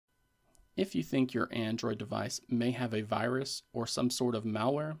If you think your Android device may have a virus or some sort of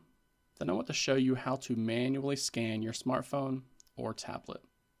malware, then I want to show you how to manually scan your smartphone or tablet.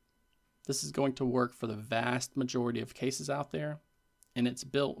 This is going to work for the vast majority of cases out there, and it's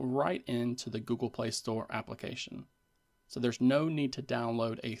built right into the Google Play Store application. So there's no need to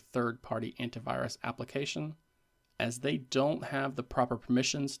download a third-party antivirus application, as they don't have the proper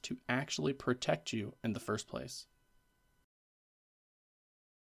permissions to actually protect you in the first place.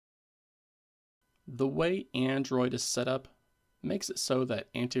 The way Android is set up makes it so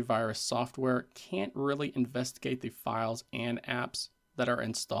that antivirus software can't really investigate the files and apps that are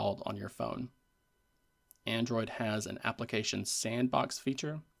installed on your phone. Android has an application sandbox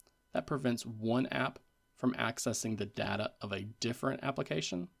feature that prevents one app from accessing the data of a different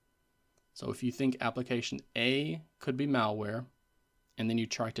application. So if you think application A could be malware, and then you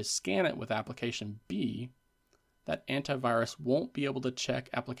try to scan it with application B, that antivirus won't be able to check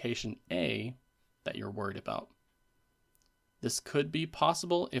application A that you're worried about. This could be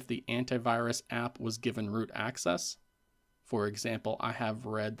possible if the antivirus app was given root access. For example, I have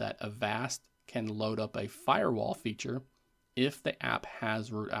read that Avast can load up a firewall feature if the app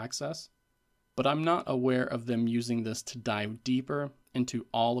has root access, but I'm not aware of them using this to dive deeper into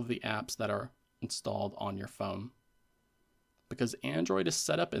all of the apps that are installed on your phone. Because Android is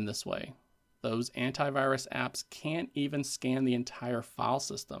set up in this way, those antivirus apps can't even scan the entire file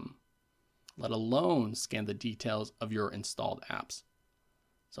system, let alone scan the details of your installed apps.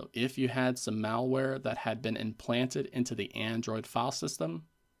 So if you had some malware that had been implanted into the Android file system,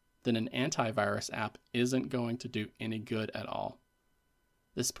 then an antivirus app isn't going to do any good at all.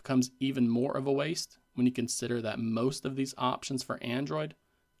 This becomes even more of a waste when you consider that most of these options for Android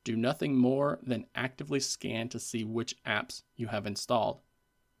do nothing more than actively scan to see which apps you have installed.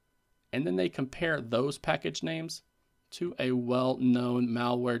 And then they compare those package names to a well-known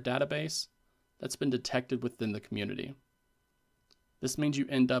malware database that's been detected within the community. This means you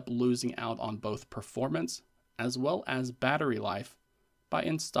end up losing out on both performance as well as battery life by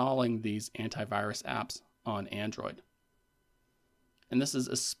installing these antivirus apps on Android. And this is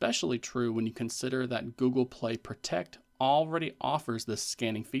especially true when you consider that Google Play Protect already offers this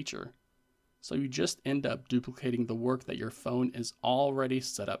scanning feature. So you just end up duplicating the work that your phone is already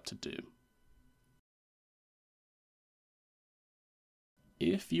set up to do.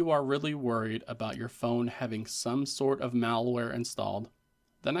 If you are really worried about your phone having some sort of malware installed,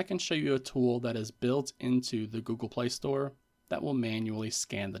 then I can show you a tool that is built into the Google Play Store that will manually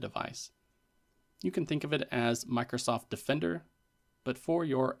scan the device. You can think of it as Microsoft Defender, but for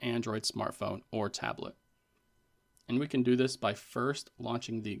your Android smartphone or tablet. And we can do this by first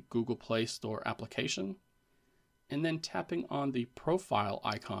launching the Google Play Store application and then tapping on the profile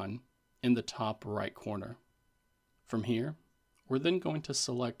icon in the top right corner. From here, we're then going to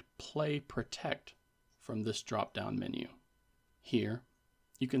select Play Protect from this drop-down menu. Here,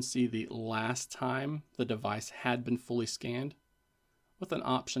 you can see the last time the device had been fully scanned, with an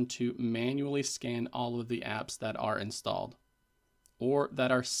option to manually scan all of the apps that are installed or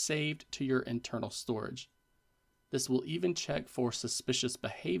that are saved to your internal storage. This will even check for suspicious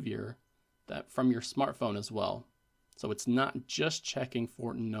behavior from your smartphone as well. So it's not just checking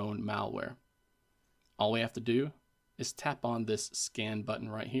for known malware. All we have to do is tap on this scan button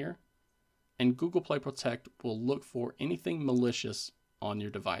right here, and Google Play Protect will look for anything malicious on your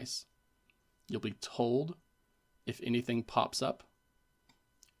device. You'll be told if anything pops up,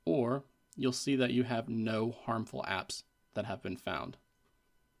 or you'll see that you have no harmful apps that have been found.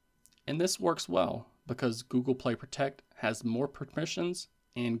 And this works well because Google Play Protect has more permissions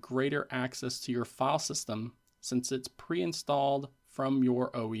and greater access to your file system since it's pre-installed from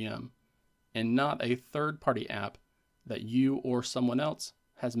your OEM and not a third-party app that you or someone else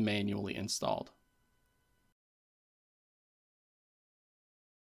has manually installed.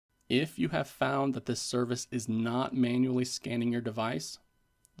 If you have found that this service is not manually scanning your device,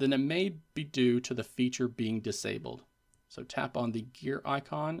 then it may be due to the feature being disabled. So tap on the gear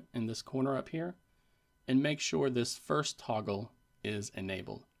icon in this corner up here and make sure this first toggle is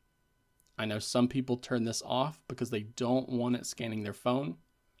enabled. I know some people turn this off because they don't want it scanning their phone,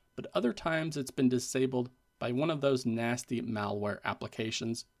 but other times it's been disabled by one of those nasty malware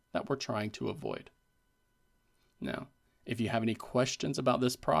applications that we're trying to avoid. Now, if you have any questions about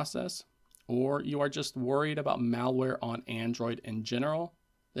this process, or you are just worried about malware on Android in general,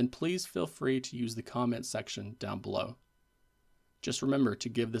 then please feel free to use the comment section down below. Just remember to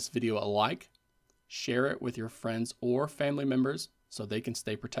give this video a like, share it with your friends or family members so they can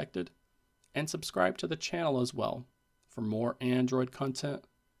stay protected, and subscribe to the channel as well for more Android content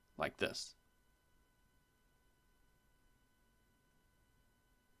like this.